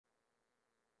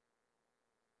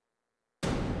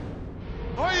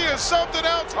is something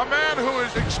else. A man who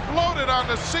has exploded on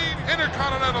the scene,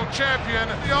 Intercontinental Champion,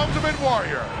 the Ultimate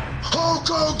Warrior. Hulk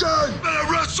Hogan at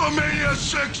WrestleMania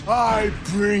 6. I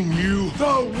bring you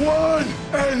the one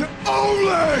and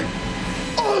only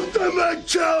Ultimate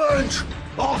Challenge.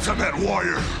 Ultimate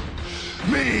Warrior.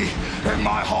 Me and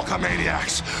my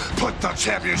Hulkamaniacs put the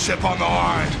championship on the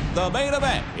line. The main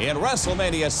event in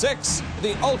WrestleMania 6,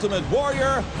 the Ultimate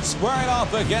Warrior squaring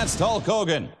off against Hulk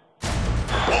Hogan.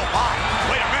 Oh my,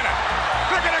 wait a minute.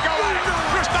 They're gonna go at it.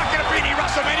 There's not gonna be any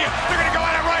WrestleMania. They're gonna go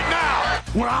at it right now.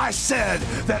 When I said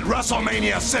that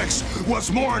WrestleMania 6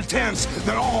 was more intense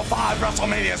than all 5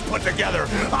 WrestleManias put together,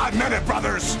 I meant it,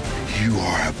 brothers. You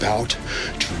are about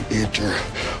to enter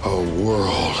a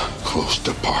world close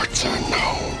to parts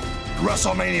unknown.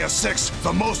 WrestleMania 6,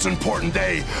 the most important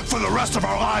day for the rest of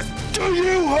our lives. Do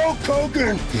you, Hulk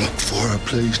Hogan, look for a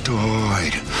place to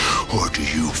hide, or do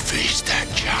you face that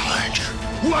challenge?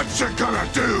 What's you gonna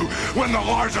do when the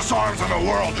largest arms in the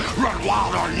world run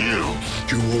wild on you?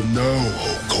 You will know,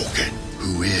 Hulk Hogan,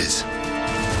 who is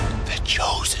the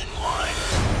chosen one.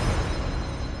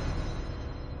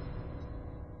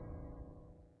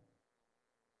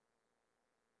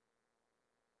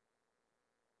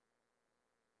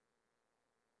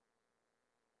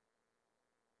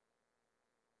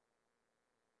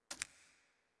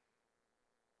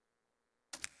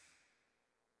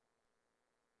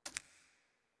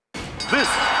 This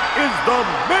is the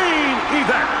main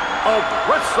event of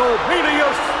WrestleMania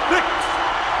 6.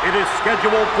 It is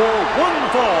scheduled for one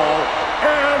fall,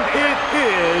 and it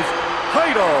is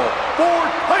title for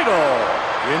title.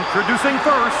 Introducing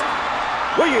first,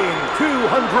 weighing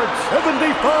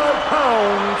 275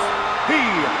 pounds, he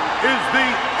is the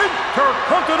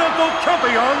Intercontinental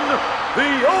Champion,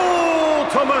 the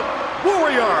Ultimate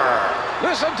Warrior.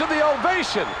 Listen to the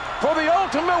ovation for the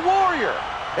Ultimate Warrior.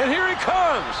 And here he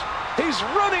comes. He's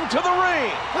running to the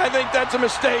ring. I think that's a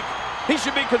mistake. He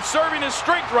should be conserving his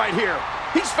strength right here.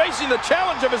 He's facing the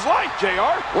challenge of his life,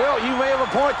 JR. Well, you may have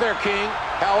a point there, King.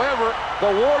 However,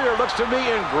 the Warrior looks to be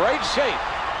in great shape.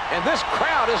 And this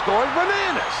crowd is going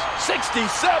bananas.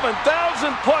 67,000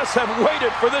 plus have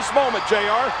waited for this moment,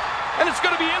 JR. And it's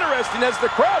going to be interesting as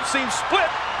the crowd seems split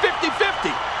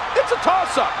 50-50. It's a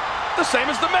toss-up, the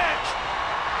same as the match.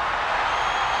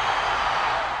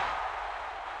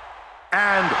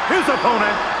 And his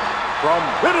opponent, from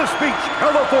Venice Beach,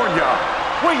 California,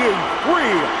 weighing 303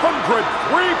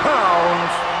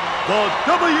 pounds, the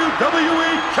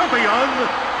WWE Champion,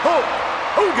 Hulk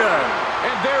Hogan.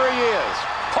 And there he is,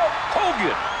 Hulk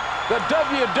Hogan, the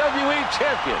WWE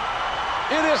Champion.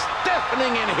 It is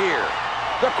deafening in here.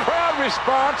 The crowd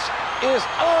response is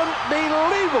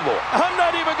unbelievable. I'm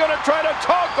not even going to try to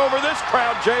talk over this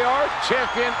crowd, JR.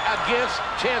 Champion against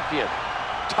champion.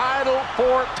 Title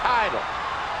for title.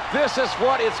 This is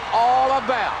what it's all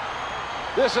about.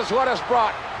 This is what has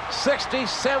brought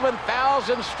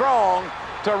 67,000 strong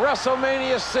to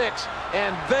WrestleMania 6,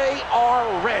 and they are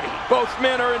ready. Both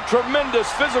men are in tremendous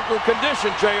physical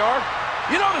condition, JR.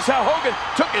 You notice how Hogan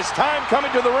took his time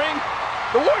coming to the ring?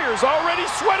 The Warrior's already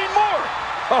sweating more.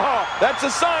 Oh, that's a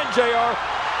sign, JR.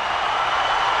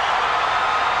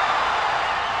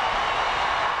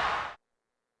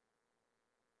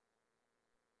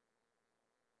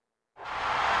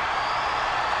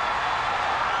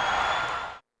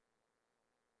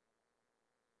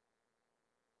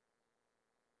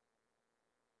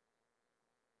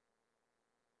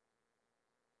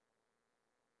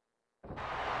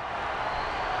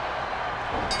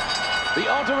 The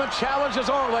ultimate challenge is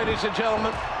on, ladies and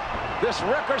gentlemen. This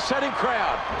record-setting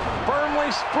crowd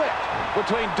firmly split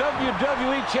between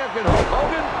WWE Champion Hulk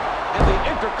Hogan and the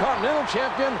Intercontinental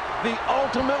Champion, the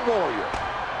Ultimate Warrior.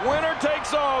 Winner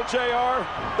takes all, JR.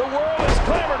 The world has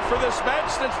clamored for this match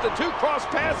since the two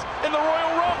crossed paths in the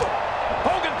Royal Rumble.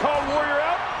 Hogan called Warrior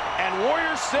out, and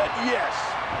Warrior said yes.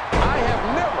 I have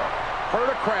never heard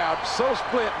a crowd so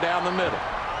split down the middle.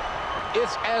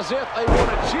 It's as if they want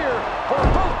to cheer for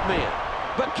both men,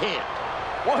 but can't.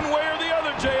 One way or the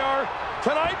other, JR.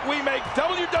 Tonight, we make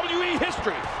WWE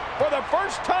history. For the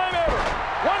first time ever,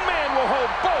 one man will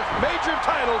hold both major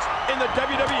titles in the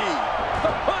WWE.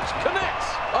 The punch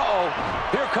connects. Uh-oh,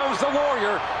 here comes the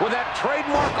Warrior with that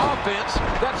trademark offense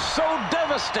that's so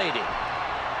devastating.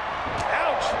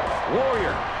 Ouch.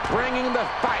 Warrior bringing the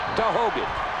fight to Hogan,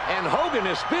 and Hogan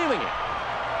is feeling it.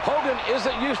 Hogan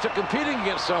isn't used to competing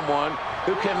against someone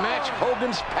who can match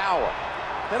Hogan's power.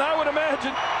 And I would imagine...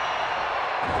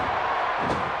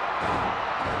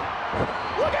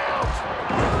 Look out!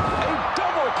 A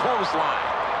double clothesline.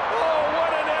 Oh,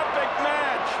 what an epic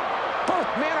match! Both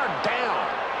men are down.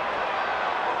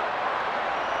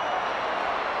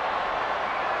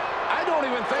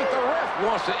 think the ref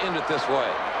wants to end it this way.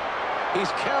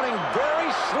 He's counting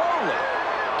very slowly,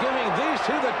 giving these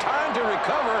two the time to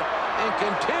recover and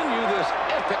continue this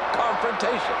epic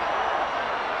confrontation.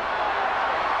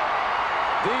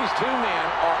 These two men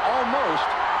are almost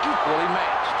equally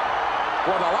matched.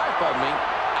 For the life of me,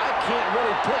 I can't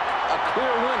really pick a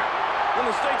clear winner. When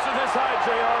the stakes are this high,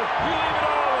 JR, you leave it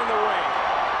all in the ring.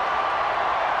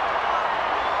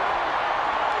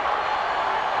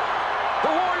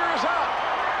 The Warrior is up.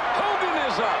 Hogan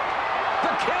is up.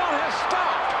 The count has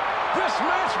stopped. This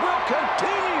match will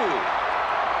continue.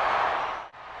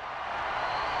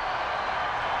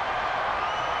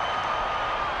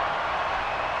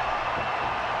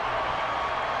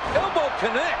 Elbow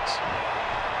connects.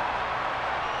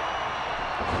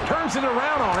 Turns it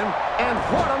around on him, and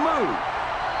what a move.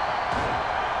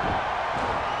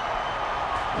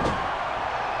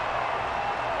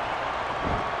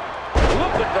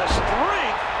 Look at the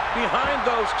strength behind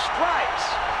those strikes.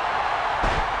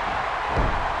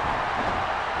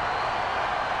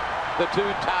 The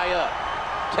two tie up,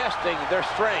 testing their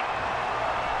strength.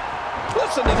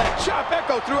 Listen to that chop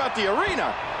echo throughout the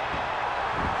arena.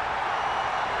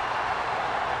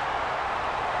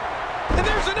 And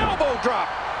there's an elbow drop.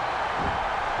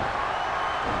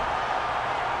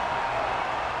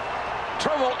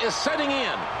 Trouble is setting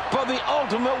in for the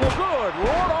ultimate. Good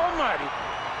Lord Almighty.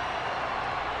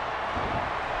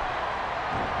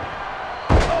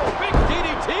 Oh, big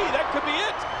DDT. That could be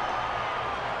it.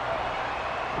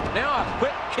 Now a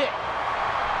quick kick.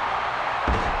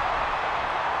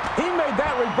 He made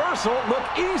that reversal look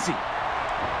easy.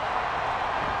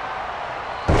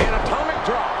 An atomic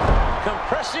drop,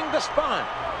 compressing the spine.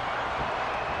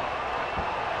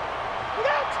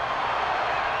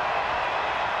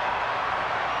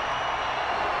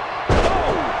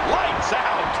 Oh, lights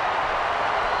out.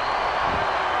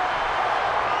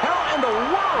 How in the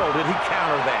world did he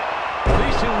counter that?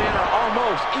 These two men are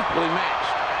almost equally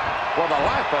matched. For the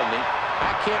life of me,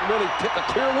 I can't really pick a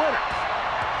clear winner.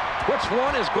 Which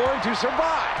one is going to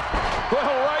survive?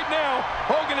 Well, right now,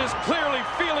 Hogan is clearly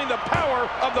feeling the power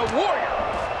of the Warrior.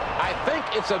 I think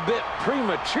it's a bit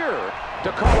premature to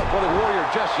call it for the Warrior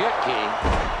just yet, King.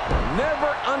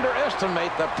 Never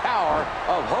underestimate the power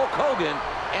of Hulk Hogan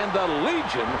and the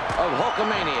legion of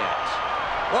Hulkamaniacs.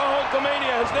 Well,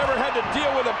 Hulkamania has never had to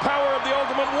deal with the power of the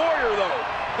Ultimate Warrior, though.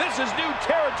 This is new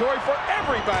territory for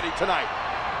everybody tonight.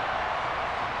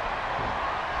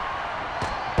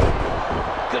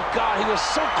 Good God, he was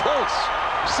so close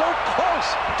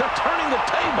to turning the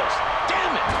tables.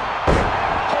 Damn it!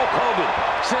 Hulk Hogan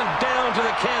sent down to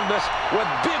the canvas with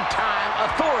big-time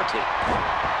authority.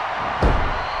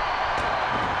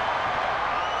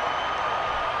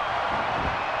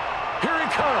 Here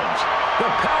he comes. The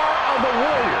power of the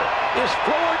Warrior is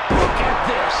flowing. Look at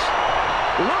this.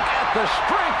 Look at the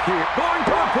strength here. Going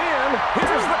for a pin.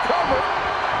 Here's the cover.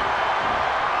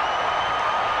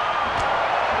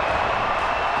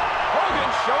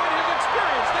 Showing his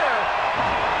experience there.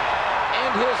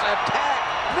 And his attack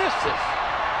misses.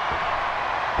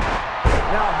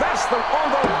 Now that's on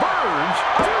the verge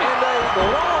and a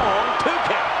long 2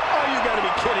 count. Oh, you got to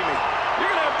be kidding me. You're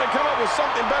going to have to come up with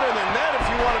something better than that if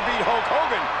you want to beat Hulk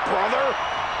Hogan, brother.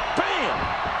 Bam!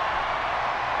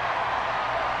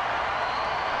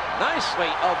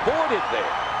 Nicely avoided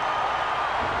there.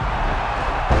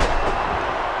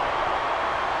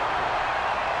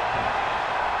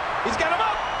 He's got him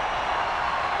up.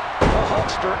 The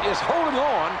Hulkster is holding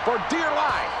on for dear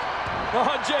life. Oh,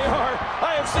 JR,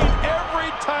 I have seen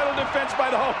every title defense by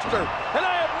the Hulkster, and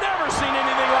I have never seen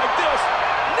anything like this.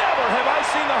 Never have I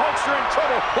seen the Hulkster in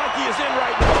trouble like he is in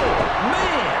right now.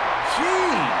 Man,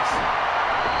 jeez.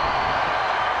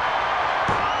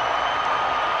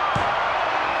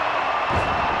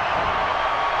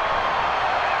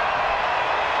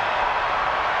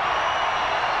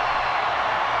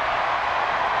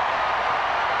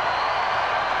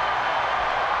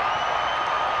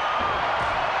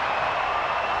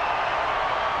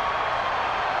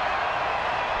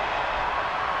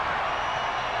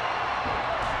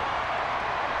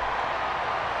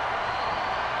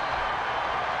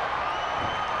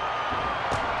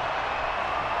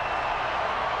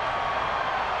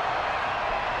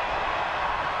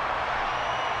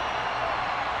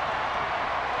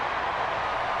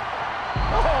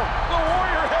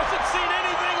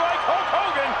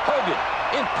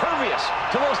 Impervious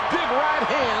to those big right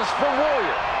hands for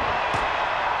Warrior.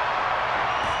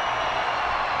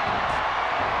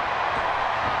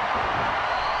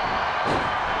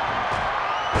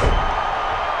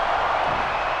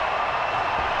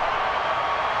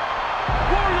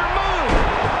 Warrior moved.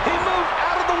 He moved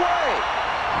out of the way.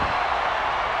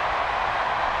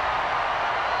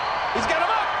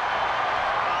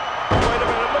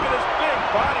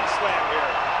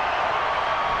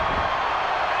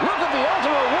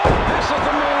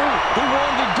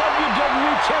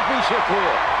 championship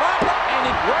with. And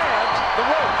he grabs the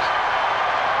ropes.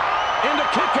 Into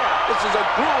kick out. This is a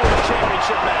grueling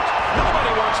championship match.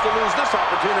 Nobody wants to lose this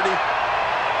opportunity.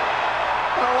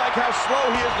 I don't like how slow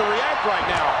he is to react right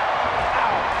now.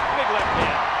 Ow, big left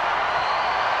hand.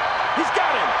 He's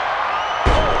got him.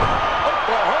 Oh,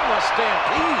 Oklahoma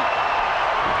Stampede.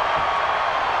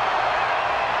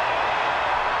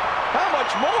 How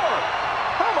much more?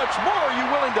 How much more are you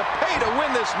willing to pay to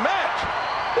win this match?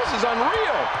 This is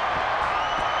unreal.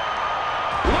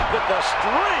 Look at the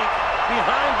strength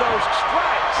behind those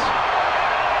strikes.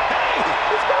 Hey,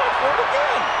 he's going for it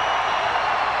again.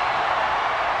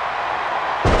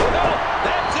 No,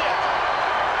 that's it.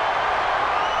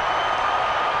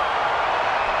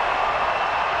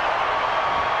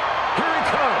 Here he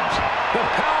comes. The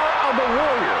power of the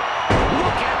Warrior.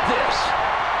 Look at this.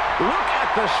 Look at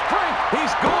the strength.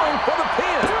 He's going for the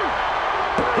pin.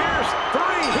 Here's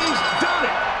 3. He's done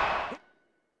it.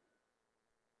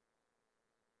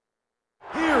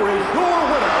 Here is your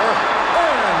winner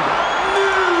and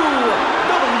new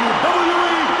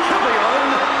WWE Champion,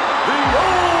 the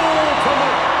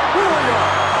Ultimate Warrior.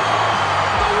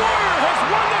 The Warrior has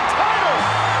won the title.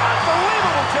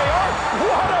 Unbelievable, JR.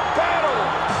 What a battle.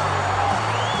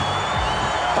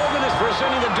 Hogan is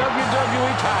presenting the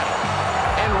WWE title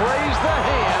and raise the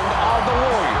hand of the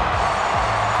Warrior.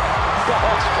 The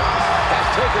Hulkster has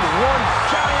taken one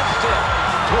giant step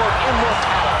toward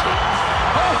immortality.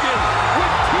 Hogan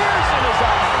with tears in his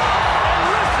eyes. And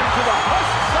listen to the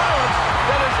hushed silence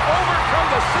that has overcome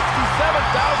the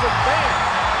 67,000 fans.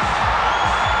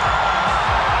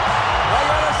 I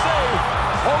gotta say,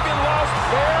 Hogan lost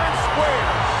fair and square,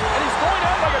 and he's going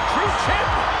out like a true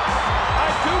champion. I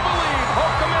do believe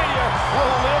Hulkamania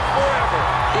will live forever.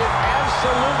 It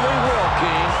absolutely will,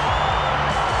 King.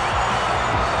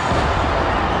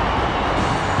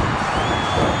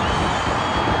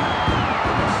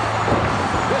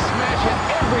 This match had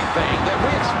everything that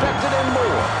we expected and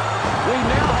more. We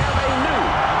now have a new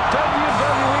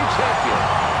WWE Champion,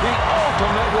 the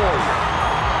Ultimate Warrior.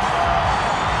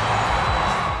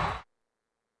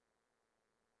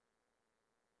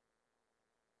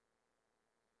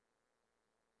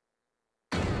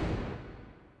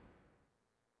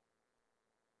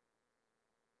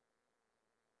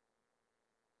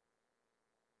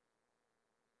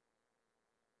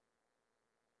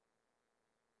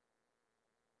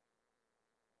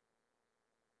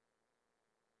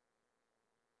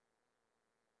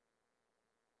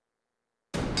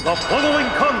 The following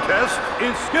contest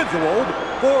is scheduled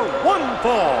for one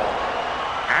fall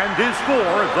and is for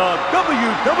the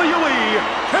WWE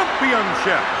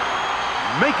Championship.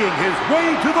 Making his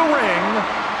way to the ring,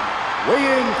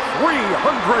 weighing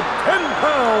 310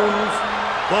 pounds,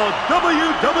 the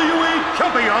WWE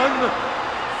Champion,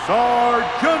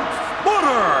 Sergeant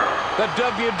Slaughter. The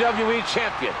WWE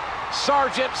Champion,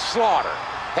 Sergeant Slaughter,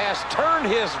 has turned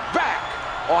his back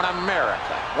on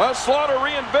America. Well, Slaughter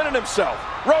reinvented himself,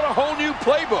 wrote a whole new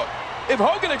playbook. If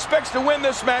Hogan expects to win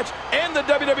this match and the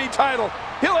WWE title,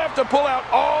 he'll have to pull out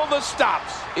all the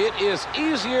stops. It is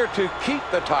easier to keep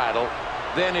the title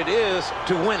than it is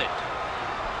to win it.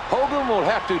 Hogan will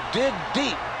have to dig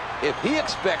deep if he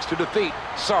expects to defeat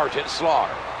Sergeant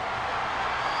Slaughter.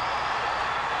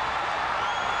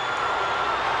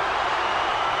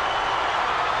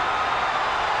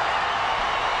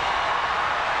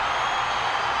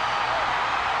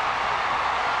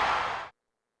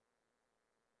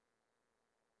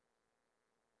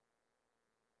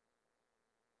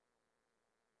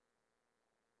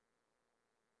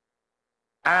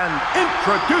 And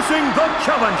introducing the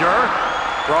challenger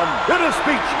from Venice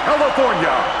Beach,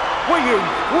 California, weighing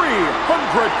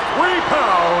 303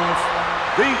 pounds,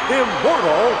 the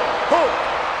immortal Hulk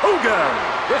Hogan.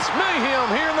 It's mayhem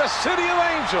here in the City of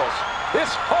Angels.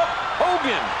 It's Hulk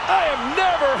Hogan. I have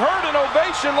never heard an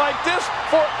ovation like this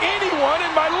for anyone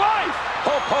in my life.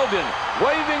 Hulk Hogan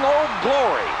waving Old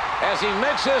Glory as he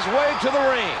makes his way to the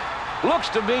ring.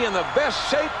 Looks to be in the best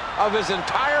shape of his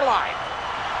entire life.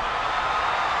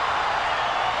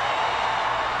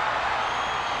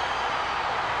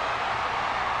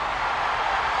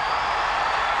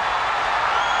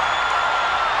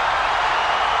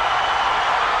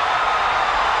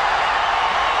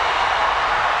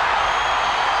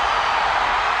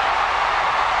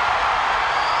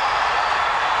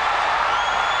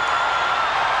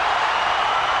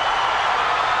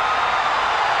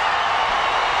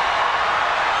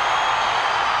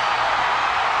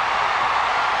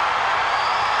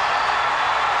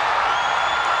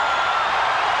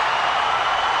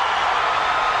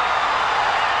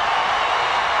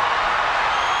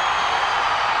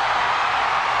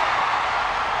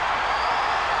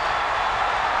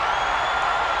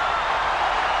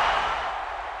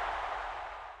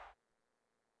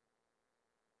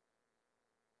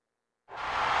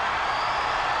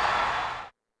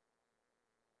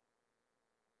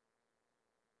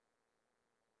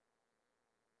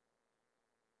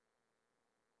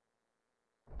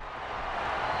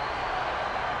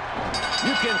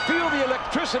 can feel the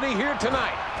electricity here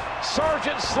tonight.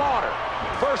 Sergeant Slaughter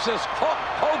versus Hulk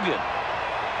Hogan.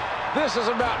 This is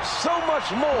about so much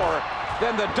more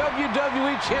than the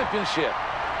WWE Championship.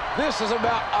 This is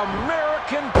about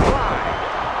American pride.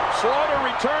 Slaughter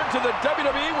returned to the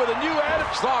WWE with a new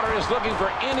attitude. Slaughter is looking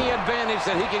for any advantage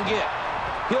that he can get.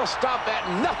 He'll stop at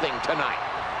nothing tonight.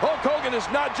 Hulk Hogan is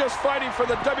not just fighting for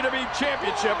the WWE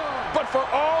Championship, but for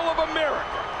all of America.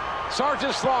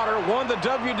 Sergeant Slaughter won the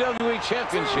WWE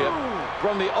Championship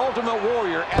from the Ultimate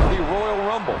Warrior at the Royal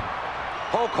Rumble.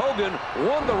 Hulk Hogan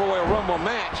won the Royal Rumble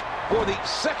match for the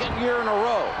second year in a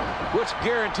row, which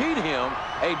guaranteed him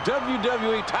a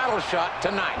WWE title shot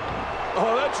tonight.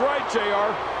 Oh, that's right,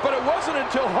 JR. But it wasn't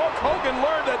until Hulk Hogan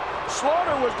learned that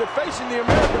Slaughter was defacing the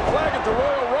American flag at the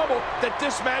Royal Rumble that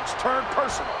this match turned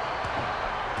personal.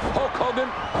 Hulk Hogan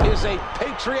is a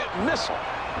Patriot missile,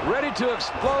 ready to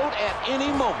explode at any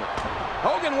moment.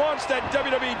 Hogan wants that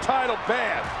WWE title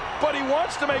bad, but he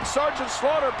wants to make Sergeant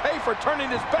Slaughter pay for turning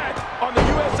his back on the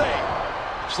USA.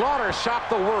 Slaughter shocked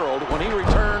the world when he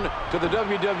returned to the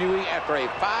WWE after a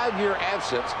 5-year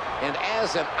absence and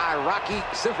as an Iraqi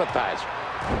sympathizer.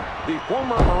 The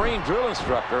former Marine drill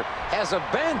instructor has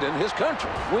abandoned his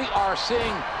country. We are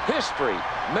seeing history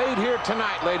made here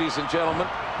tonight, ladies and gentlemen.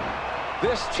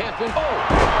 This champion, the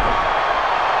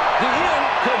end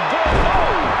could go,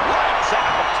 lights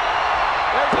out.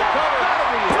 There's the cover.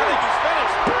 I think he's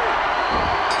finished.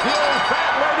 The old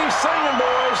fat lady singing,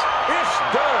 boys. It's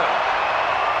done.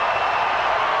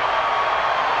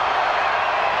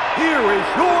 Here is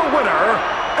your winner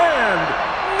and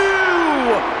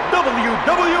new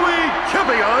WWE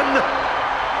Champion,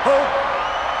 Hulk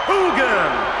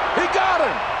Hogan. He got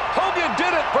him. Hogan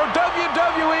did it for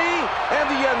WWE and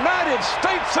the United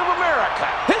States of America.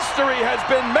 History has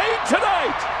been made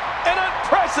tonight. An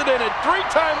unprecedented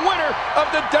 3-time winner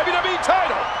of the WWE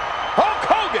title. Hulk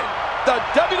Hogan, the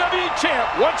WWE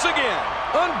champ once again.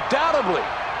 Undoubtedly,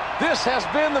 this has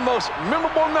been the most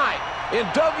memorable night in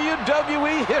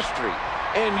WWE history,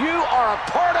 and you are a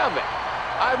part of it.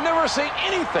 I've never seen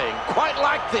anything quite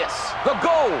like this. The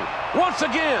gold, once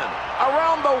again,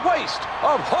 around the waist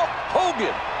of Hulk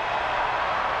Hogan.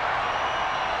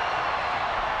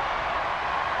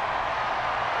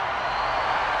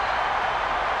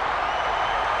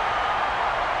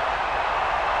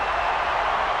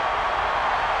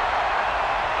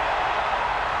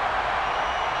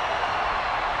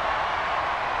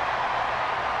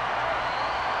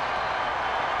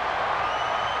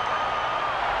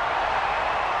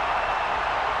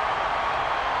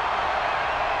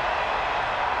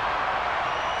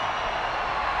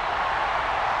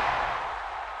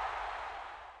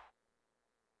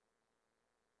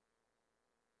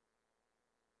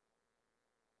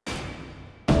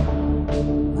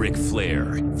 Ric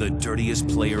Flair, the dirtiest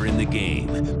player in the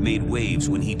game, made waves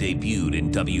when he debuted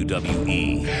in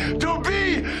WWE. To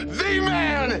be the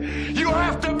man, you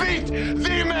have to beat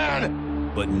the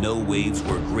man. But no waves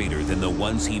were greater than the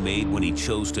ones he made when he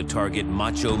chose to target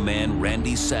Macho Man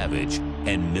Randy Savage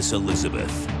and Miss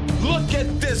Elizabeth. Look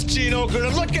at this, Gene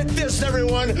Okerlund. Look at this,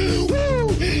 everyone.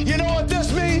 Woo! You know what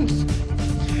this means?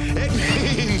 It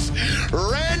means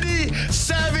Randy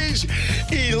Savage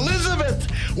Elizabeth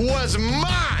was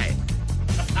mine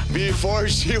before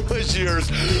she was yours.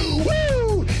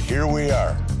 Woo! Here we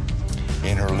are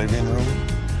in her living room,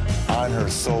 on her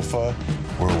sofa,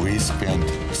 where we spent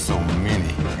so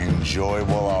many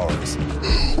enjoyable hours.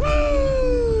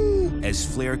 Woo! As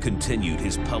Flair continued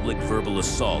his public verbal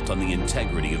assault on the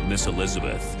integrity of Miss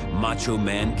Elizabeth, Macho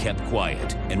Man kept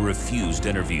quiet and refused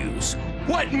interviews.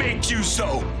 What makes you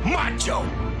so macho?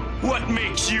 What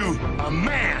makes you a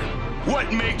man?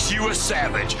 What makes you a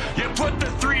savage? You put the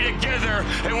three together,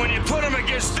 and when you put them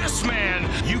against this man,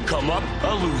 you come up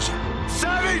a loser.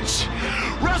 Savage,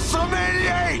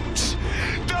 WrestleMania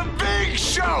 8, the big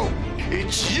show.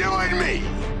 It's you and me.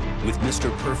 With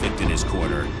Mr. Perfect in his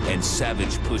corner and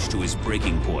Savage pushed to his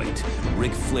breaking point,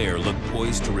 Ric Flair looked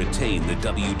poised to retain the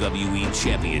WWE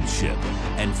Championship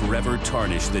and forever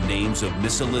tarnish the names of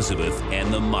Miss Elizabeth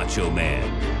and the Macho Man.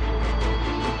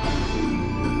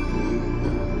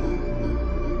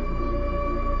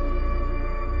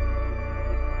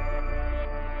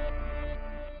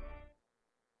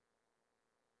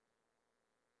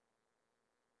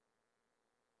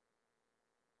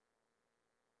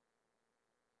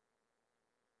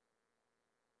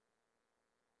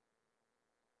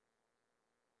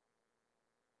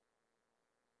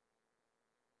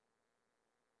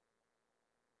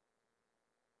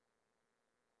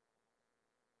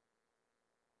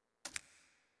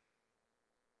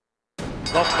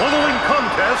 The following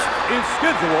contest is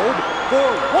scheduled for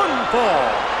one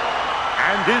fall.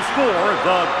 and is for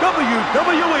the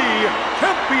WWE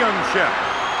Championship.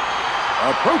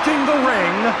 Approaching the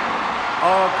ring,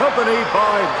 accompanied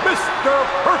by Mr.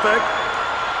 Perfect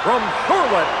from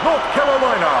Charlotte, North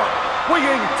Carolina,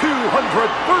 weighing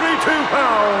 232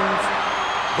 pounds,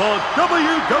 the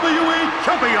WWE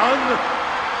Champion,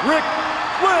 Ric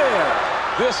Flair.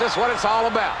 This is what it's all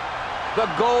about. The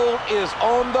gold is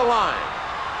on the line.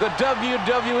 The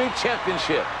WWE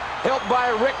Championship, held by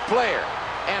Ric Flair,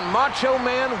 and Macho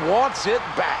Man wants it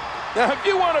back. Now, if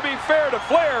you want to be fair to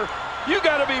Flair, you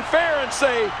got to be fair and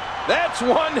say, that's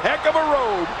one heck of a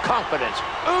road. Confidence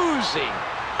oozing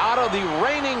out of the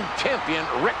reigning champion,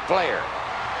 Ric Flair.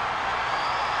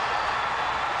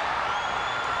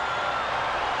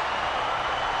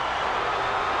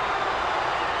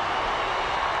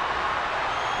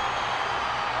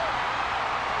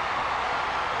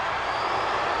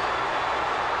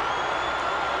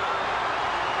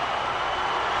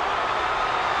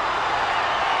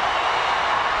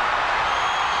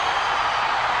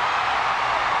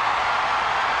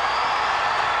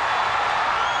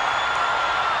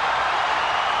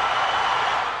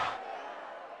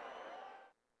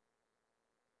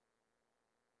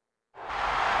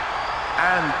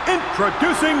 And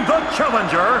introducing the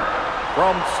challenger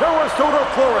from Sarasota,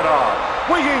 Florida,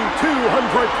 weighing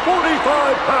 245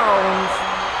 pounds,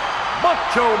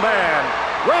 Macho Man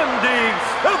Randy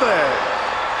Savage.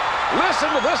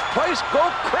 Listen to this place go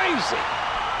crazy.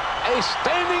 A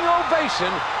standing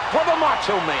ovation for the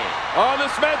Macho Man. Oh,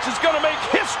 this match is going to make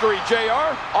history,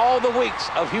 JR. All the weeks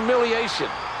of humiliation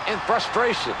and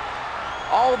frustration,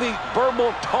 all the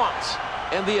verbal taunts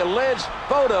and the alleged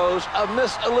photos of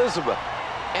Miss Elizabeth.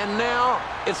 And now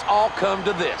it's all come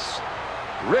to this.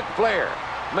 Ric Flair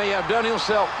may have done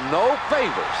himself no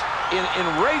favors in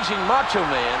enraging Macho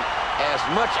Man as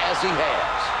much as he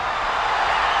has.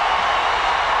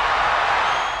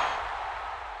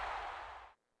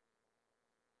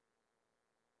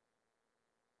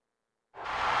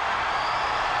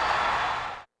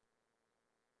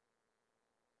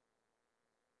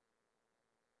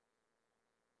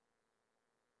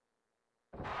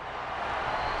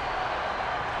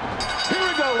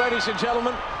 Ladies and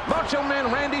gentlemen, Macho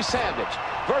Man Randy Savage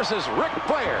versus Ric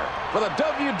Flair for the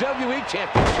WWE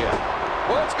Championship.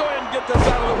 Well, let's go ahead and get this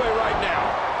out of the way right now.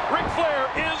 Ric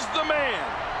Flair is the man,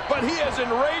 but he has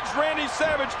enraged Randy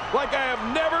Savage like I have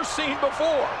never seen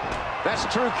before. That's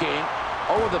true, King.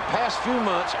 Over the past few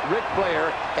months, Ric Flair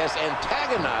has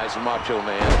antagonized Macho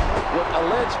Man with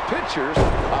alleged pictures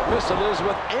of Miss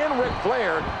Elizabeth and Ric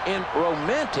Flair in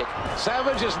romantic.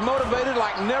 Savage is motivated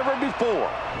like never before,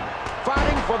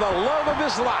 fighting for the love of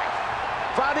his life,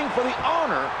 fighting for the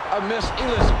honor of Miss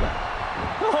Elizabeth.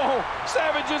 Oh,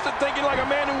 Savage isn't thinking like a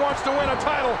man who wants to win a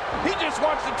title. He just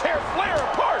wants to tear Flair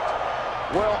apart.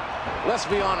 Well, let's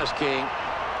be honest, King.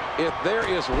 If there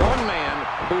is one man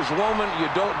whose woman you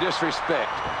don't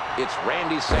disrespect, it's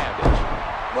Randy Savage.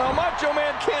 Well, Macho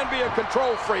Man can be a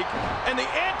control freak, and the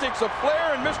antics of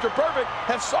Flair and Mr. Perfect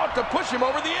have sought to push him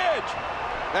over the edge.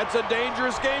 That's a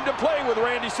dangerous game to play with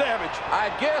Randy Savage.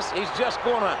 I guess he's just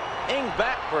going to hang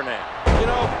back for now. You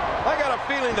know, I got a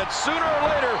feeling that sooner or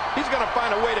later, he's going to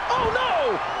find a way to... Oh,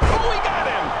 no! Oh, we got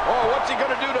him! Oh, what's he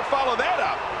going to do to follow that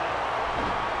up?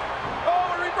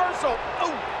 Oh, a reversal.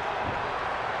 Oh!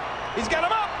 He's got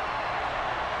him up!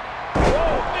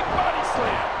 Whoa, big body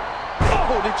slam.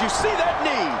 Oh, did you see that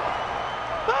knee?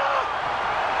 Ah!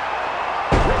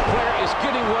 Ric Flair is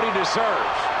getting what he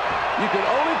deserves. You can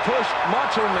only push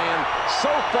Macho Man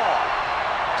so far.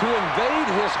 To invade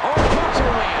his home, Macho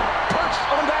Man perched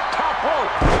on that top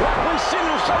rope like we've seen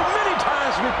him so many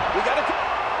times. We got to...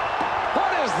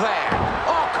 What is that?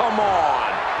 Oh, come on.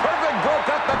 Perfect broke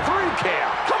up the 3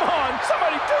 count. Come on,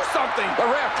 somebody do something. The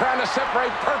ref trying to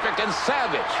separate Perfect and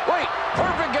Savage. Wait,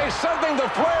 Perfect gave something to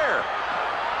Flair.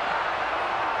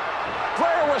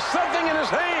 Flair was something in his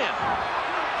hand.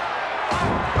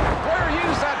 Flair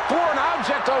used that foreign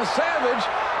object on Savage,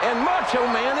 and Macho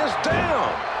Man is down.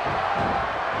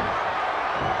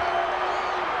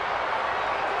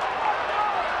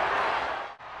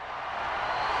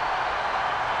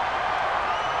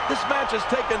 This match has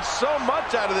taken so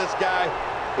much out of this guy.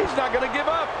 He's not going to give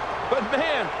up. But,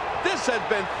 man, this has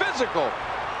been physical.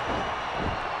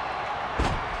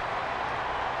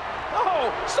 Oh,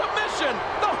 submission.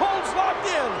 The hold's locked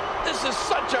in. This is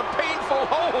such a painful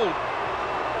hold.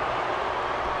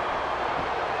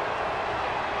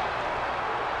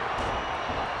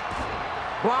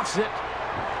 Blocks it.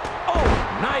 Oh,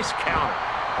 nice counter.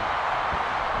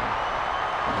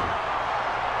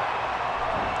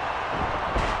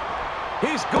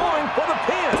 He's going for the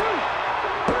pin.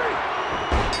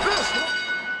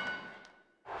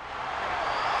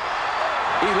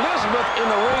 in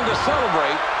the ring to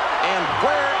celebrate, and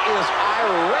Flair is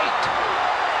irate.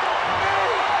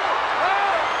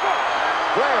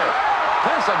 Flair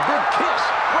plants a big kiss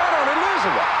right on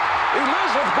Elizabeth.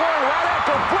 Elizabeth going right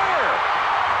after Flair.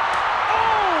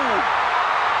 Oh!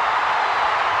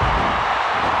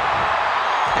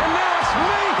 And now it's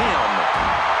mayhem.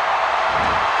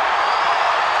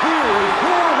 Here is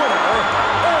your winner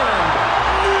and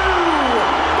new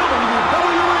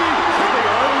WWE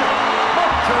Champion,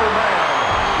 Macho Man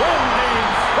Randy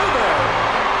Savage.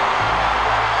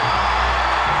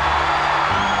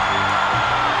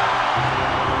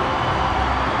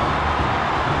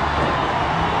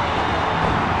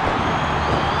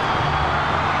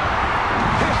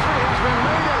 History has been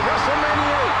made at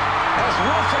WrestleMania 8 as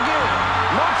once again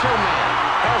Macho Man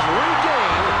has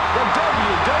regained the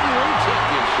WWE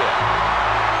Championship.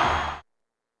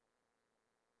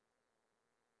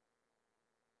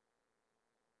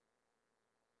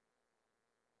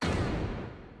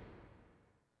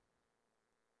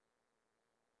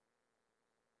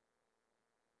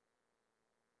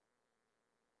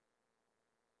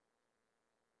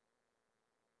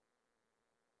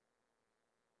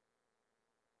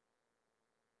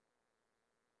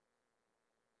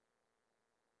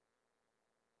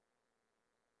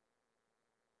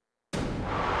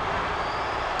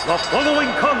 The following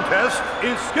contest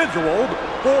is scheduled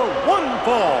for one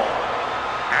fall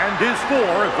and is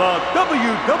for the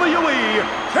WWE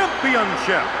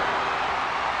Championship.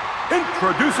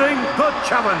 Introducing the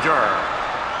challenger,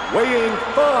 weighing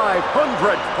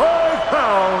 505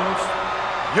 pounds,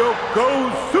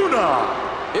 Yokozuna.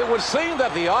 It would seem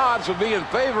that the odds would be in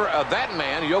favor of that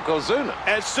man, Yokozuna.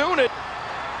 As soon as...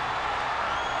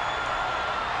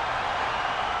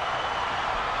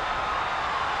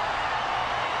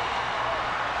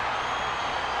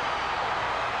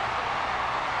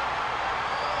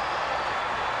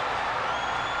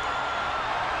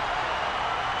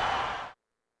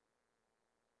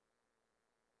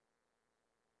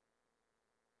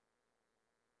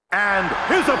 And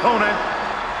his opponent,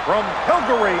 from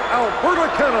Calgary,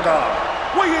 Alberta, Canada,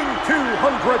 weighing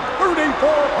 234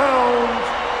 pounds,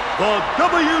 the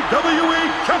WWE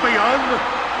Champion,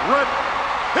 Bret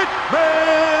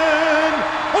Hitman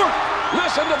Hart.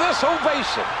 Listen to this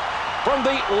ovation from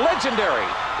the legendary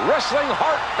wrestling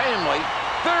Hart family.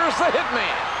 There's the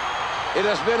Hitman. It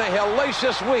has been a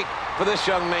hellacious week for this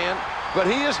young man, but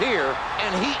he is here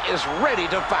and he is ready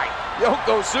to fight.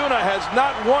 Yokozuna has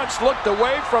not once looked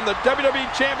away from the WWE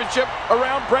Championship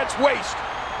around Bret's waist.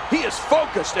 He is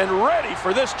focused and ready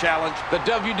for this challenge. The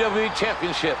WWE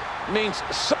Championship means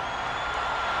so...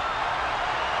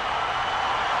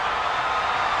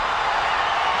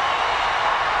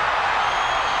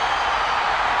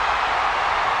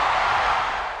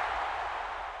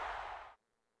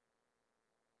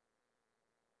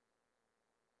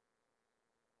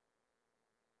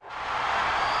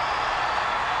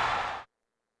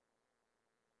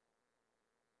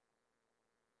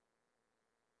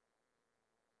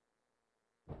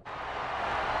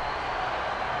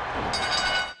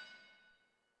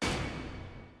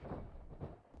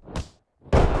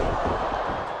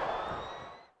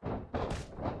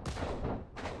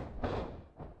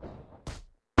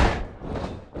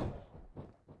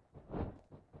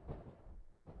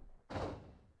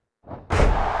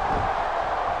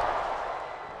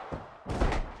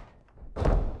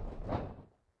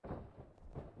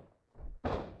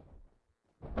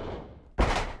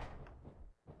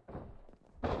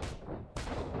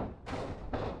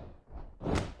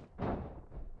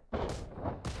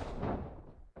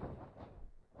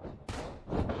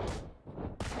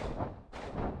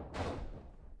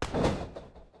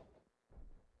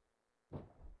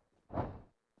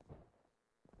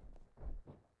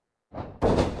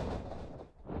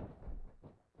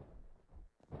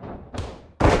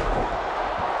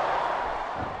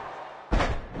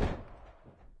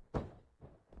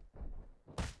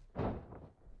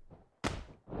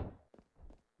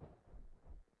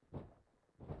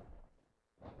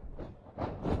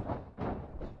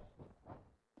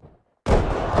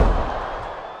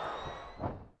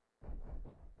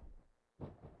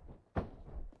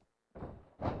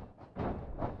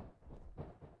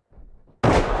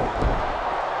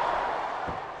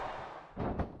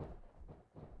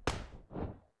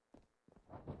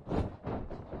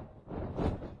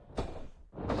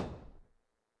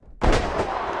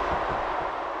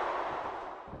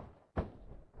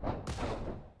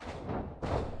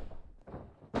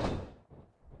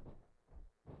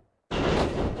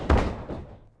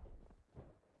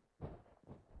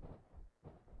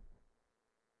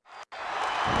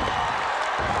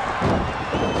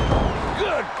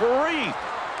 Good grief!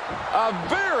 A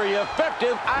very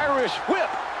effective Irish whip.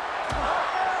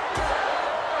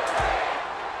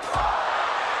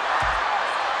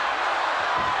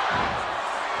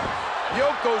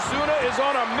 Yokozuna is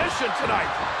on a mission tonight.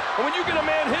 And when you get a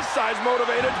man his size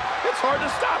motivated, it's hard to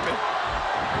stop him.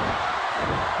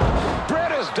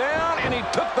 Bret is down, and he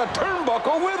took the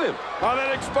turnbuckle with him. Now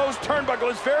that exposed turnbuckle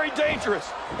is very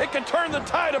dangerous. It can turn the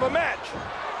tide of a match.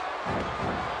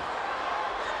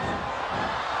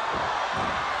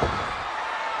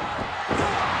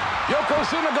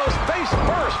 Yokozuna goes face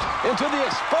first into the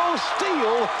exposed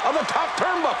steel of the top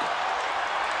turnbuckle.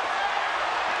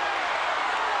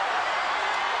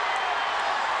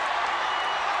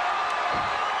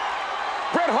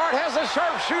 Bret Hart has a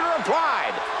sharpshooter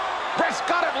applied. Bret's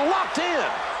got it locked in.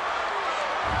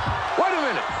 Wait a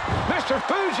minute. Mr.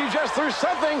 Fuji just threw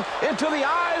something into the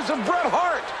eyes of Bret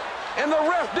Hart, and the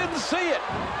ref didn't see it.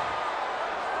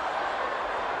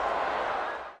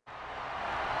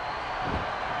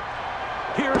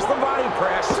 Here's the body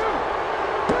press.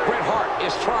 Bret Hart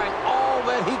is trying all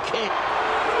that he can.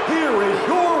 Here is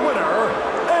your winner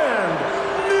and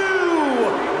new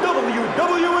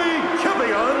WWE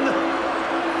Champion,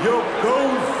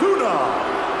 Yokozuna.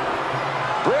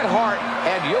 Bret Hart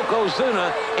had Yokozuna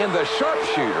in the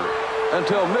sharpshooter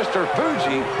until Mr.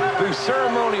 Fuji threw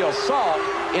ceremonial salt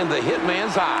in the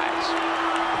hitman's eyes.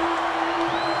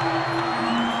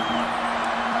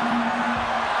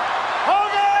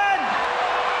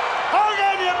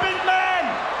 Hogan, you big man!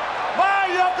 Why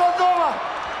Yokozuna?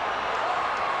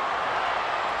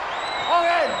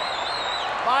 Hogan,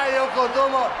 why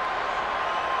Yokozuna?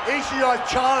 It's your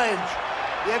challenge.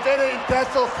 If any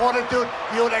intestinal fortitude,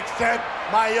 you would accept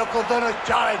my Yokozuna's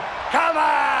challenge. Come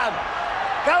on!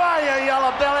 Come on, you yellow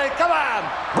belly, come on!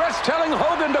 Bret's telling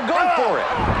Hogan to go for it.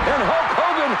 And Hulk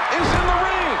Hogan is in the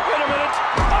ring. Wait a minute.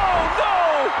 Oh, no!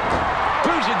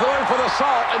 Fuji going for the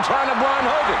salt and trying to blind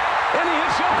Hogan. And he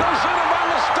hits Yokozuna by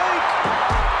mistake.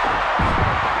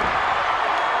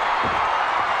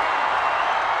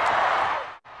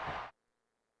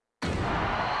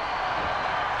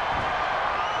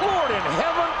 Lord in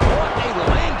heaven, what a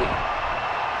landing.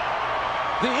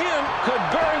 The end could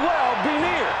very well be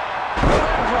near. The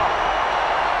leg drop.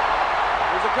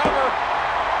 Here's a cover.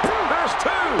 There's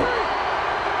two.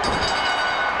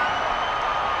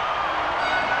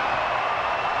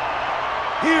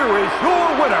 Here is your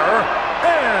winner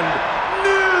and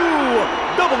new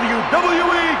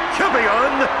WWE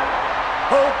Champion,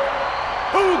 Hulk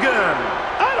Hogan.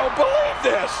 I don't believe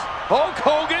this. Hulk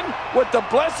Hogan, with the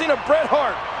blessing of Bret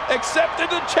Hart,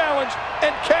 accepted the challenge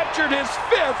and captured his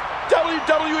 5th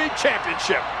WWE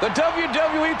Championship. The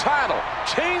WWE title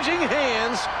changing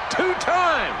hands 2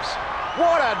 times.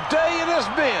 What a day it has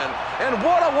been, and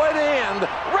what a way to end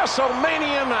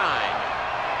WrestleMania 9.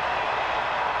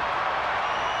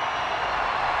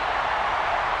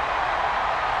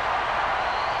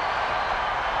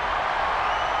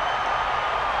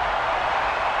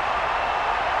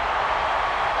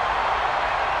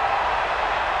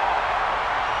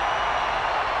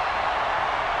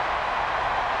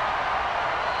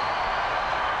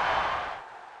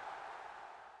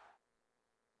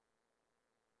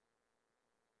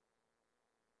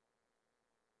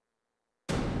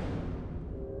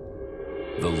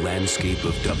 The landscape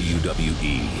of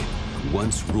WWE,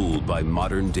 once ruled by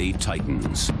modern-day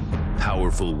titans,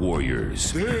 powerful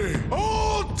warriors, The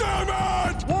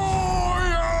Ultimate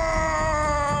Warrior!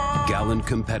 gallant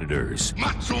competitors,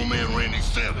 Macho Man Randy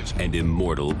Savage. and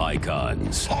immortal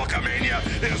icons, Hulkamania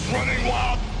is running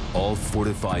wild. all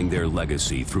fortifying their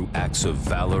legacy through acts of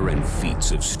valor and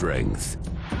feats of strength.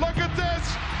 Look at this!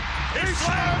 He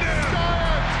slammed him!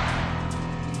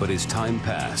 But as time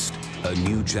passed, a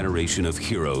new generation of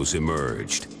heroes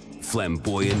emerged.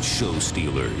 Flamboyant show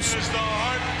stealers, It's the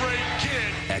Heartbreak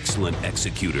Kid. excellent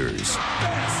executors,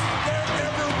 Best there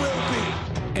ever will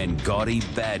be. and gaudy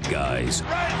bad guys,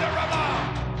 Rise the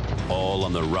Ramon. all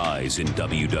on the rise in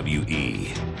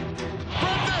WWE.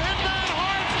 Bret the Hitman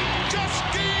Hart just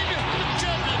gained the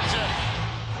championship.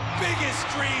 Biggest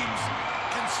dreams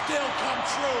can still come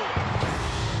true.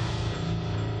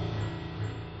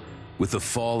 With the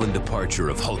fall and departure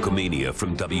of Hulkamania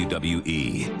from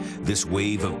WWE, this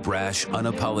wave of brash,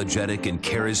 unapologetic, and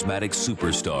charismatic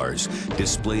superstars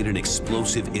displayed an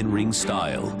explosive in-ring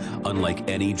style unlike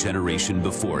any generation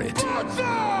before it.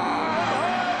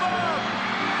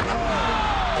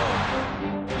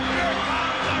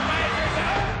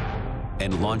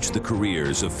 And launched the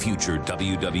careers of future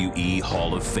WWE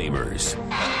Hall of Famers.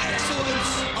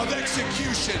 Excellence of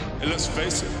execution. And let's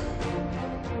face it,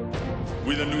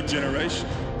 we're the new generation.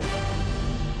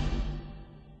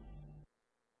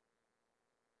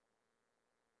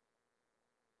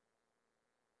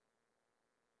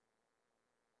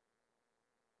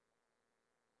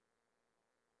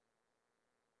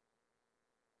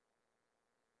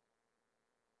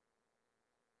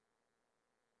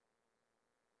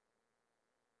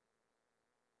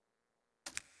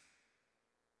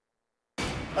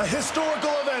 A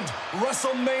historical event,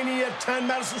 WrestleMania 10,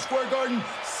 Madison Square Garden,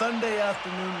 Sunday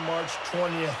afternoon, March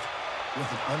 20th,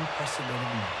 with an unprecedented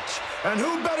match. And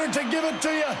who better to give it to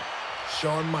you?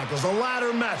 Shawn Michaels, a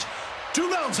ladder match. 2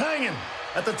 belts hanging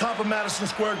at the top of Madison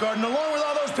Square Garden, along with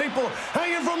all those people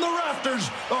hanging from the rafters.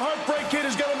 The Heartbreak Kid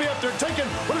is going to be up there taking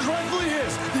what is rightfully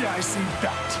his, the IC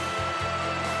belt.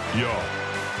 Yo,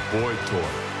 boy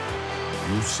toy,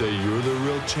 you say you're the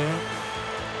real champ?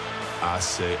 I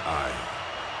say I am.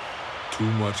 Too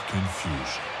much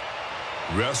confusion.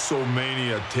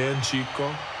 WrestleMania 10,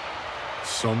 Chico?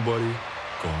 Somebody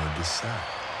gonna decide.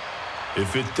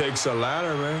 If it takes a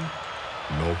ladder, man,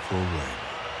 no problema.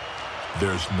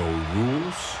 There's no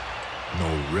rules, no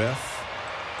ref,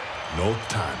 no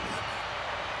time limit.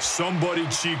 Somebody,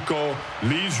 Chico,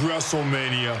 leaves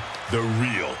WrestleMania the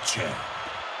real champ.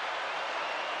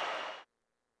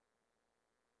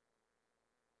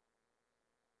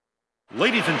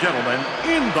 Ladies and gentlemen,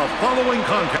 in the following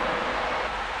contest,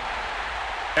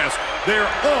 there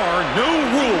are no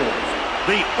rules.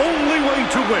 The only way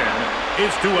to win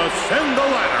is to ascend the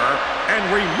ladder and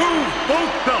remove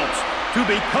both belts to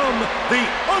become the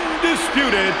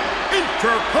undisputed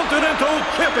Intercontinental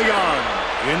Champion.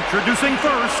 Introducing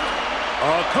first,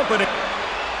 accompanying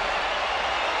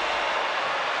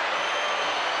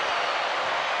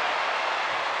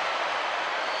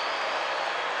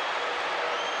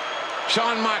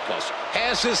Shawn Michaels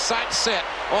has his sights set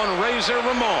on Razor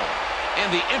Ramon and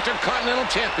the Intercontinental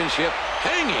Championship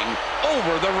hanging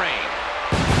over the ring.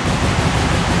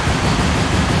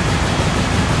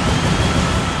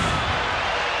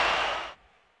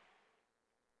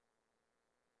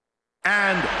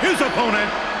 And his opponent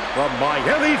from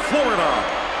Miami, Florida,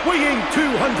 weighing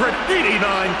 289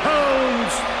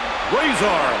 pounds,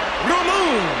 Razor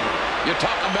Ramon. You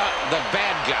talk about the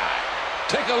bad guy.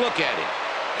 Take a look at him.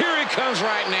 Here he comes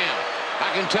right now.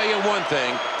 I can tell you one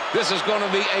thing. This is going to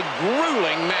be a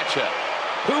grueling matchup.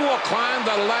 Who will climb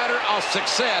the ladder of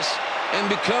success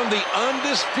and become the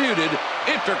undisputed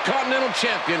Intercontinental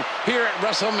Champion here at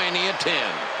WrestleMania 10?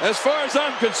 As far as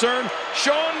I'm concerned,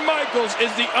 Shawn Michaels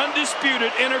is the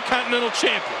undisputed Intercontinental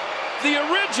Champion. The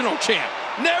original champ,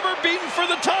 never beaten for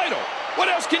the title. What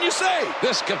else can you say?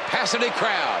 This capacity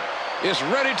crowd is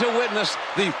ready to witness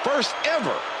the first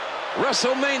ever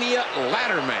WrestleMania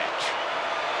ladder match.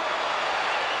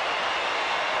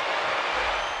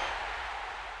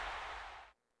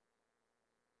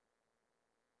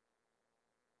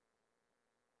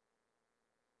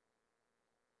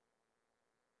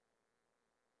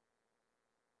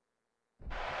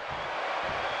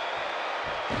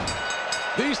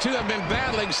 These two have been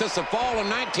battling since the fall of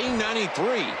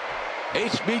 1993.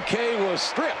 HBK was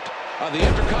stripped of the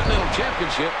Intercontinental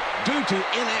Championship due to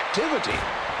inactivity.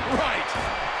 Right.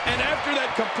 And after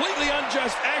that completely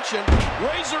unjust action,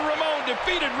 Razor Ramon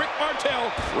defeated Rick Martel.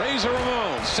 Razor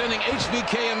Ramon sending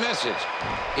HBK a message.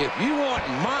 If you want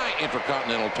my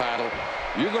Intercontinental title,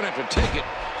 you're going to have to take it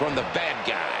from the bad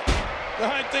guy.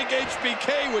 I think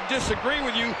HBK would disagree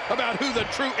with you about who the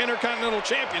true Intercontinental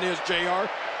Champion is, JR.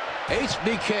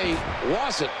 HBK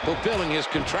wasn't fulfilling his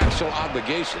contractual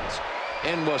obligations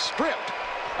and was stripped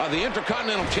of the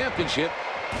Intercontinental Championship.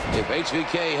 If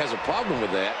HBK has a problem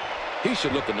with that, he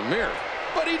should look in the mirror.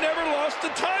 But he never lost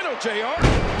the title, JR.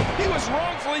 He was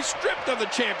wrongfully stripped of the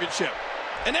championship.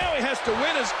 And now he has to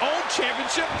win his own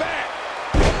championship back.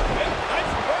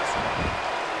 Nice reversal.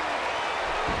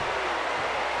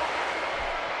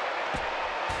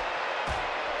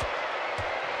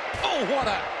 Oh,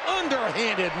 what an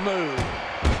underhanded move.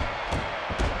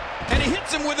 And he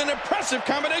hits him with an impressive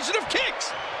combination of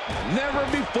kicks. Never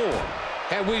before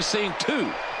have we seen two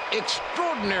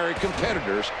extraordinary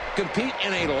competitors compete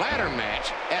in a ladder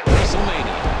match at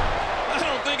WrestleMania. I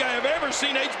don't think I have ever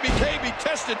seen HBK be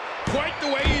tested quite the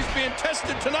way he's being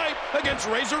tested tonight against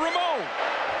Razor Ramon.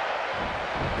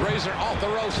 Razor off the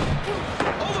ropes.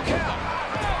 Oh, look out!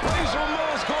 Razor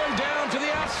Ramon's going down to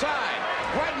the outside,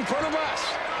 right in front of us.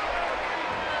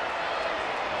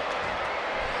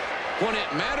 When it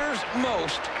matters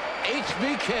most,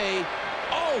 HBK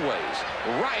always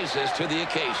rises to the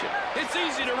occasion. It's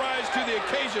easy to rise to the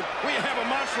occasion when you have a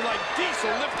monster like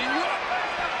Diesel lifting you up.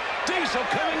 Diesel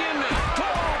coming in now.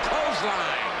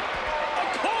 Clothesline. A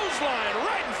clothesline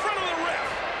right in front of the ref.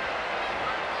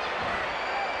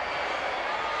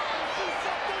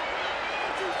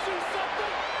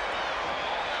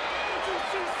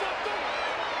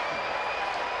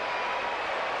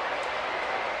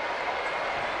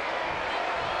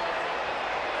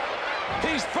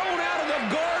 He's thrown out of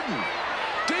the Garden.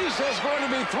 Diesel's going to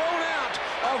be thrown out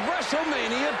of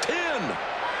WrestleMania 10.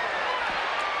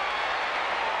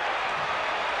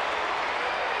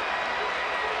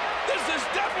 is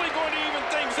definitely going to even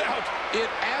things out. It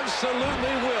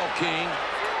absolutely will, King.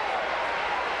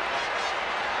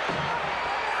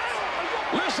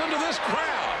 Listen to this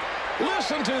crowd.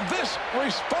 Listen to this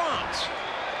response.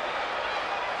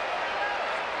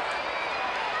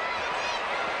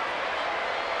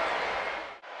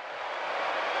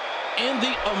 And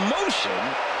the emotion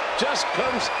just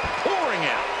comes pouring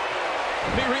out.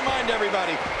 Let me remind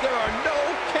everybody, there are no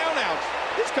countouts.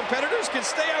 These competitors can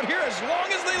stay out here as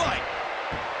long as they like.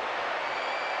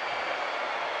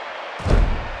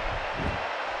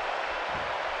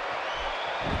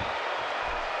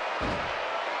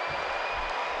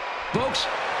 Folks,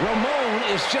 Ramon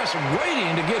is just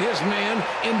waiting to get his man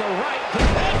in the right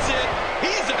position. That's it.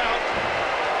 He's out.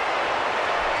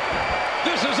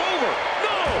 This is over.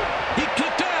 No! He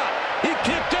kicked out. He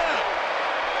kicked out.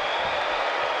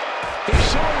 He's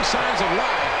showing signs of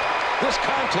life. This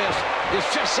contest is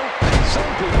just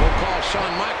some people call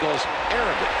Shawn Michaels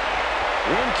arrogant.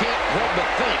 One can't help but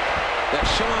think that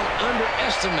Shawn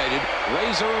underestimated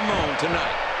Razor Ramon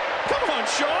tonight. Come on,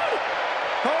 Shawn.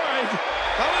 All right,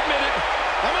 I'll admit it.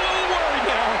 I'm a little worried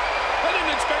now. I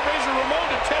didn't expect Razor Ramon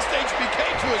to test HBK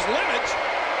to his limits.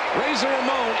 Razor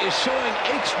Ramon is showing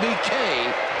HBK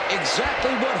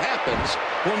exactly what happens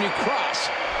when you cross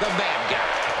the bad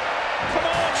guy. Come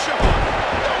on, Shawn.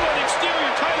 Don't let him steal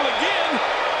your title again.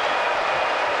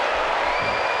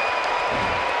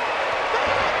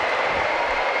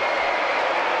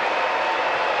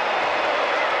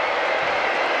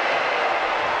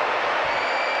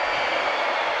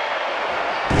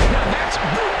 Now that's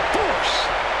brute force.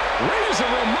 Razor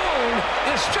Ramon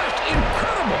is just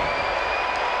incredible.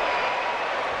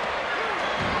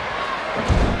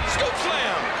 Scoop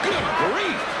slam. Good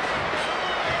grief.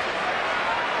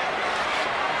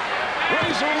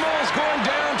 Razor Ramon's going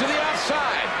down to the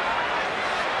outside.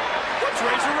 What's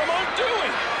Razor Ramon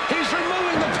doing? He's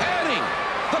removing the padding.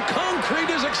 The concrete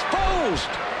is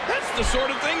exposed. That's the sort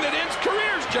of thing that ends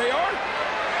careers, JR.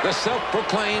 The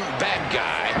self-proclaimed bad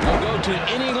guy will go to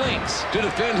any lengths to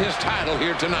defend his title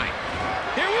here tonight.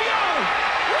 Here we go.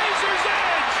 Razor's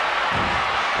Edge.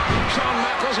 Shawn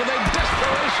Michaels with a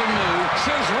desperation move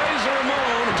sends Razor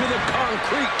Ramon to the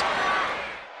concrete.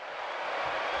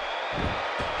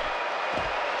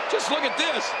 Just look at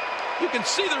this. You can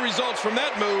see the results from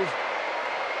that move.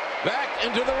 Back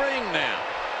into the ring now.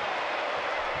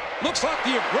 Looks like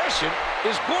the aggression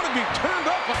is going to be turned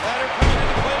up. Ladder coming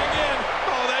into play again.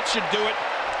 Oh, that should do it.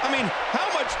 I mean, how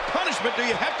much punishment do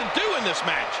you have to do in this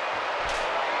match?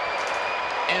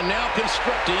 And now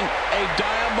constructing a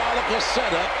diabolical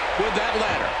setup with that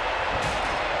ladder.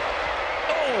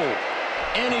 Oh,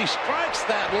 and he strikes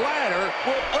that ladder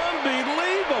with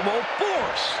unbelievable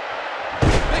force.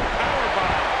 Big power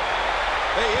bomb.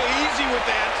 Hey, easy with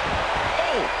that.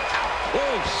 Oh, how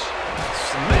close.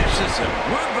 Smashes him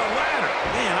with the ladder.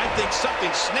 Man, I think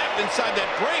something snapped inside that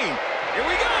brain. Here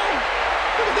we go.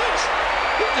 Look at this.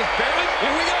 He just barely.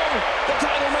 Here we go. The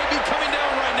title may be coming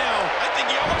down right now. I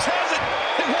think he almost has it.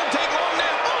 It won't take long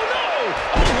now. Oh, no.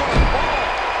 Oh, what a ball.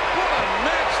 What a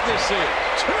match this is.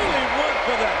 Truly one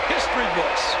for the history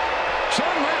books.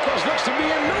 Shawn Michaels looks to be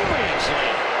in no man's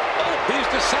land. Oh, he's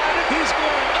decided he's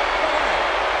going up the ladder.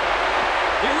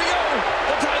 Here we go.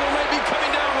 The title may be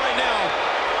coming down right now.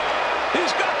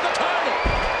 He's got the title.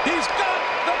 He's got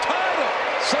the title.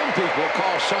 Some people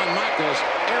call Shawn Michaels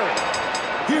arrogant.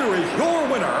 Here is your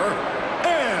winner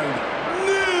and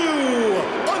new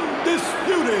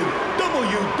undisputed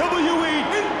WWE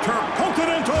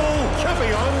Intercontinental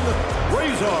Champion,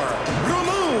 Razor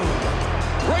Ramon.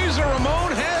 Razor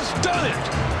Ramon has done it.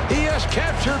 He has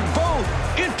captured both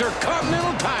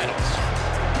Intercontinental titles.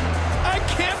 I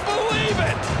can't believe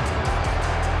it.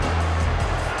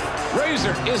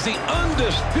 Razor is the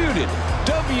undisputed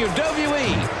WWE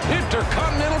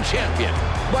Intercontinental Champion.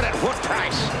 But at what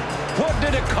price? What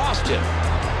did it cost him?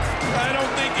 I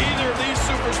don't think either of these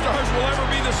superstars will ever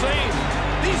be the same.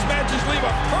 These matches leave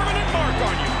a permanent mark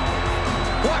on you.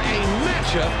 What a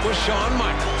matchup with Shawn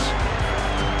Michaels.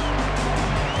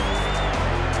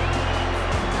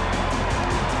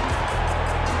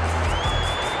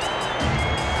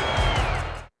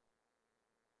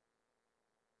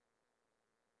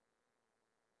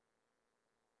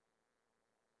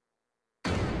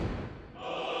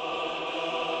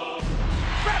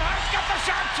 Bret Hart's got the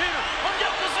sharpshooter on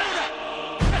Yokozuna.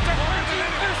 It's a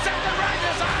 22-second right in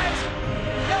his eyes.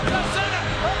 Yokozuna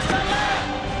hooks the leg.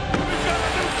 We've got a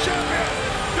new champion.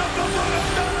 Yokozuna's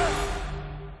got it.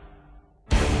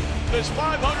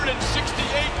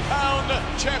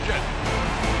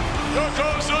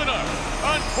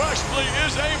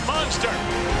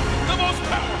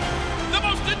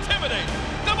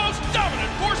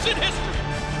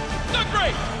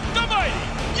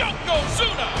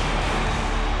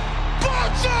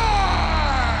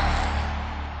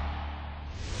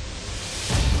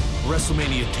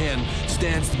 WrestleMania 10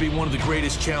 stands to be one of the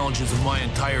greatest challenges of my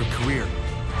entire career.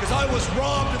 Because I was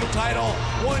robbed of the title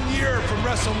 1 year from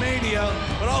WrestleMania,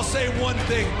 but I'll say one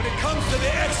thing. When it comes to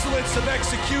the excellence of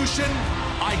execution,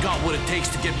 I got what it takes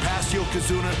to get past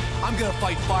Yokozuna. I'm gonna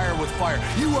fight fire with fire.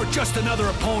 You are just another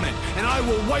opponent, and I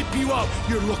will wipe you out.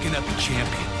 You're looking at the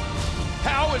champion.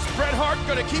 How is Bret Hart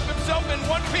going to keep himself in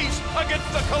one piece against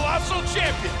the colossal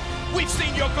champion? We've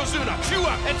seen Yokozuna chew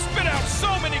up and spit out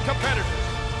so many competitors.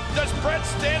 Does Bret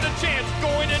stand a chance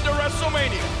going into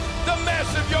WrestleMania? The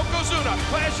massive Yokozuna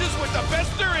clashes with the best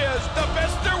there is, the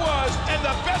best there was, and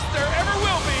the best there ever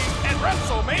will be at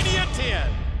WrestleMania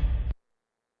 10.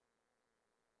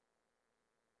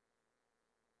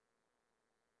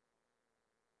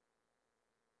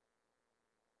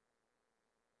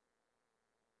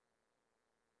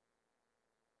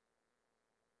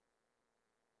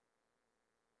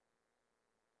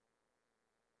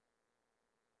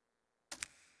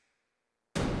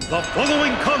 The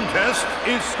following contest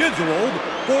is scheduled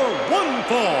for one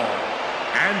fall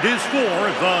and is for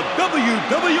the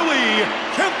WWE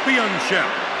Championship.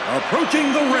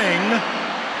 Approaching the ring,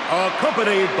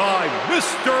 accompanied by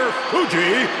Mr.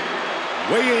 Fuji,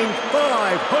 weighing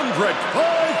 505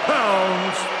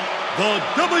 pounds, the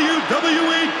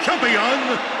WWE Champion,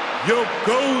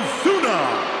 Yokozuna.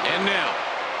 And now,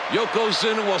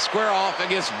 Yokozuna will square off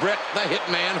against Bret the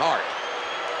Hitman Hart.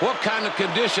 What kind of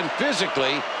condition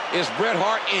physically is Bret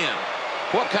Hart in?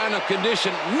 What kind of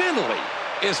condition mentally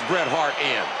is Bret Hart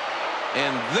in?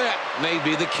 And that may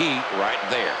be the key right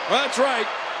there. Well, that's right.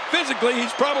 Physically,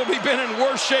 he's probably been in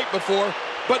worse shape before,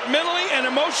 but mentally and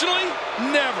emotionally,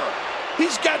 never.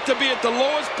 He's got to be at the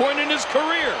lowest point in his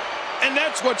career, and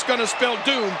that's what's going to spell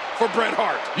doom for Bret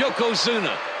Hart.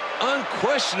 Yokozuna,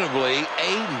 unquestionably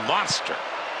a monster.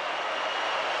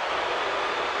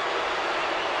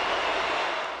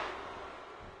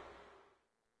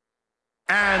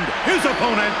 And his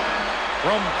opponent,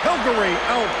 from Calgary,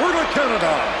 Alberta,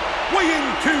 Canada, weighing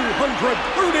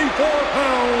 234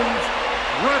 pounds,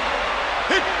 Bret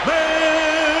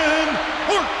Hitman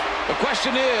Hart. The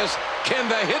question is, can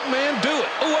the Hitman do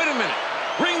it? Oh, wait a minute.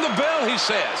 Ring the bell, he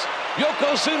says.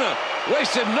 Yokozuna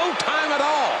wasted no time at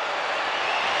all.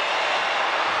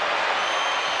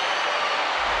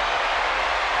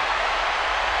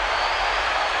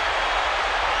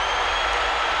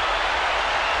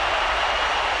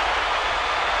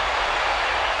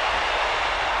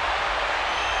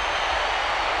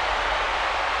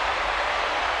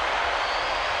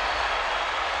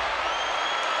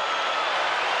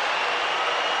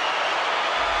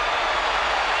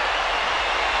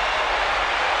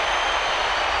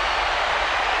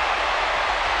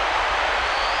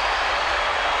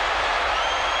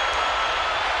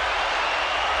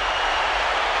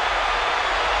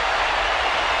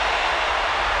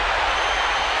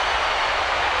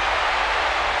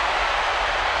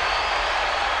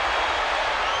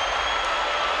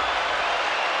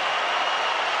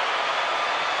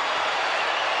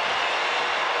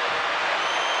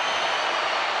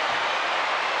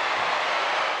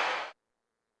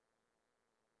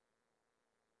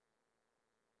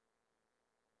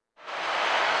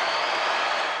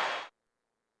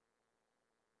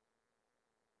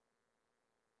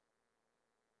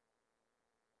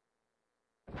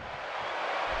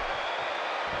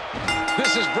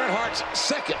 This is Bret Hart's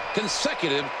second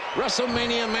consecutive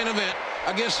WrestleMania main event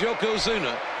against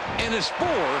Yokozuna, and it's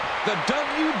for the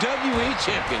WWE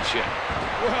Championship.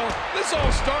 Well, this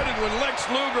all started when Lex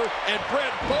Luger and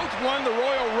Bret both won the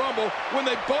Royal Rumble when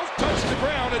they both touched the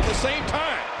ground at the same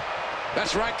time.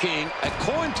 That's right, King. A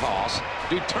coin toss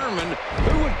determined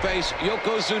who would face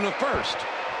Yokozuna first.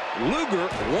 Luger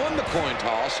won the coin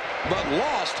toss, but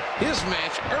lost his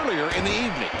match earlier in the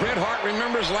evening. Bret Hart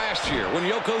remembers last year when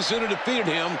Yokozuna defeated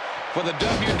him for the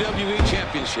WWE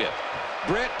Championship.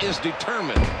 Bret is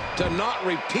determined to not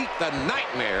repeat the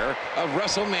nightmare of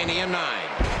WrestleMania 9.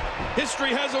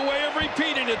 History has a way of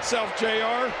repeating itself,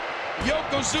 JR.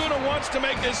 Yokozuna wants to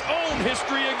make his own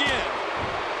history again.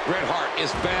 Bret Hart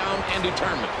is bound and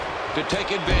determined to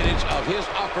take advantage of his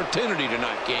opportunity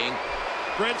tonight, King.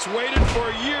 Bret's waited for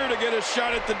a year to get a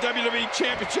shot at the WWE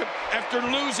Championship after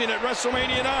losing at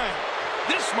WrestleMania 9.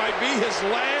 This might be his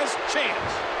last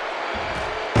chance.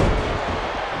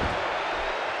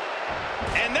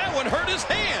 And that one hurt his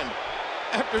hand.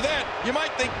 After that, you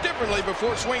might think differently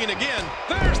before swinging again.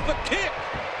 There's the kick.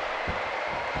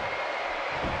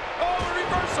 Oh,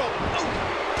 reversal. Oh.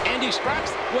 And he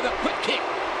strikes with a quick kick.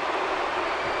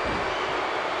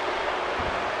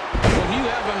 When you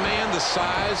have a man the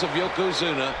size of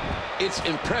Yokozuna, it's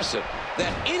impressive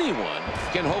that anyone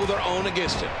can hold their own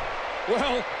against him.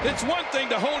 Well, it's one thing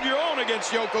to hold your own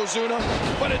against Yokozuna,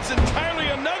 but it's entirely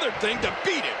another thing to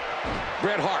beat him.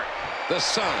 Bret Hart, the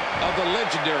son of the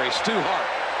legendary Stu Hart,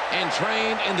 and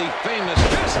trained in the famous...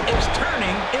 This is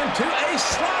turning into a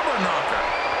slobber knocker.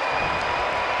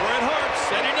 Bret Hart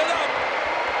setting it up.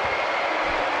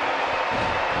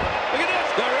 Look at this.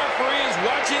 The referee is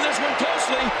watching this one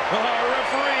closely.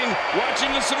 Referee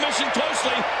watching the submission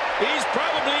closely. He's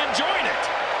probably enjoying it.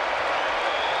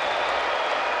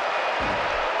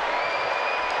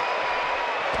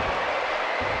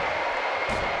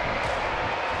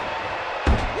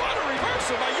 What a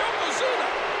reversal by Yokozuna.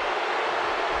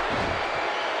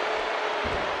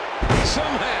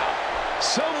 Somehow,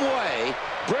 some way,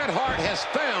 Bret Hart has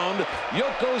found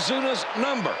Yokozuna's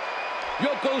number.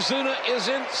 Yokozuna is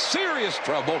in serious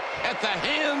trouble at the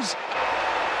hands...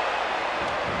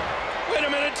 Wait a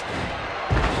minute.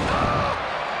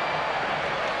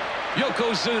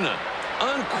 Yokozuna,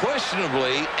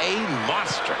 unquestionably a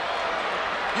monster.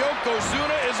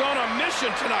 Yokozuna is on a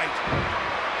mission tonight.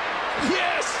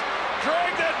 Yes!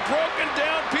 Drag that broken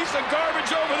down piece of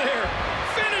garbage over there.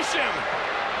 Finish him.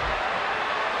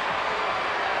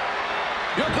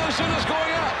 Yokozuna's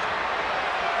going up.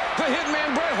 The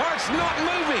hitman Bret Hart's not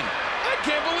moving. I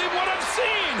can't believe what I've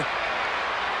seen.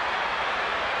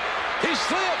 He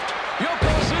slipped.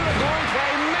 Yokozuna going for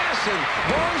a massive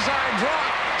bonsai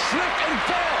drop. Slipped and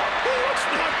fell. He looks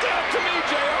knocked out to me,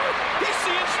 JR. He's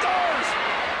seeing stars.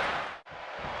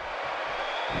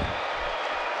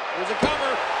 There's a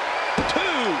cover. 2.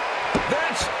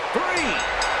 That's 3.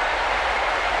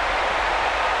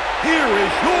 Here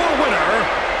is your winner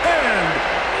and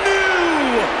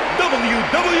new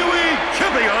WWE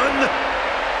Champion,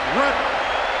 Bret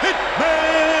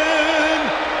Hitman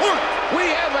Hart. We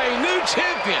have a new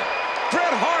champion.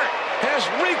 Bret Hart has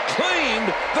reclaimed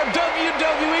the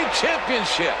WWE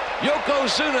Championship.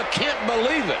 Yokozuna can't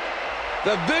believe it.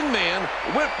 The big man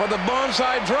went for the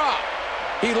bonsai drop.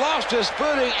 He lost his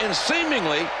footing and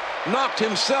seemingly knocked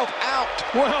himself out.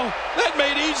 Well, that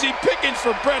made easy pickings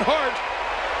for Bret Hart.